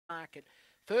market.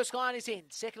 First line is in.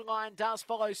 Second line does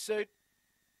follow suit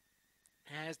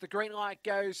as the green light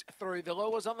goes through. The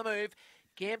lures on the move.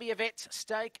 Gambier Vets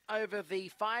stake over the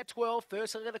 512.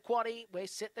 First letter quaddie. We're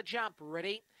set the jump.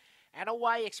 Ready? And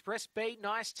away, Express Speed,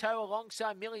 nice toe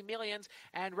alongside Millions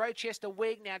and Rochester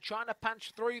Wig. Now trying to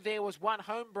punch through there was one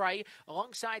Hombre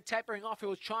alongside Tapering Off, who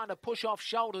was trying to push off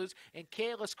shoulders, and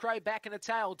Careless Crow back in the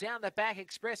tail. Down the back,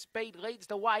 Express Speed leads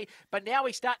the way, but now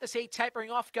we start to see Tapering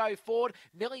Off go forward.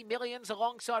 Millions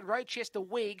alongside Rochester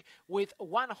Wig with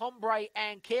one Hombre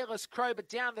and Careless Crow, but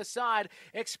down the side,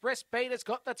 Express Speed has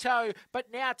got the toe,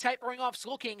 but now Tapering Off's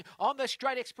looking on the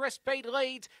straight. Express Speed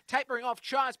leads, Tapering Off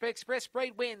tries, but Express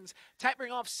Speed wins.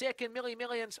 Tapering Off second,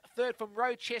 Millions third from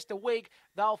Rochester Wig.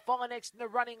 They'll follow next in the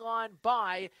running line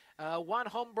by one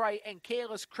Hombre and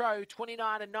Careless Crow,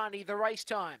 29 and 90 the race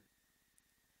time.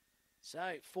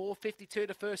 So 4:52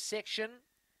 to first section.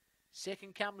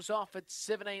 Second comes off at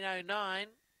 17:09.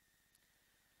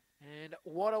 And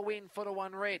what a win for the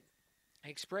one red.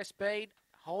 Express Speed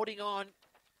holding on.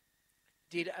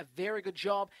 Did a very good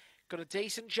job. Got a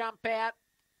decent jump out.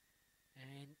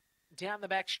 And down the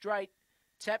back straight.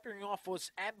 Tapering Off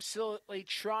was absolutely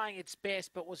trying its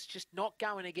best, but was just not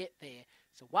going to get there.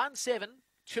 So 1-7,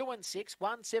 2-6,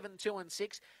 1-7,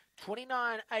 2-6,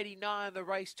 29.89 the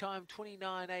race time,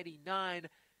 29.89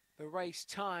 the race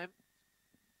time.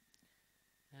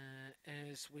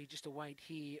 As we just await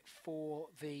here for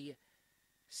the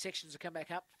sections to come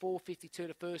back up. 4:52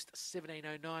 to first,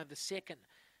 17:09 the second.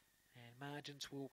 And margins will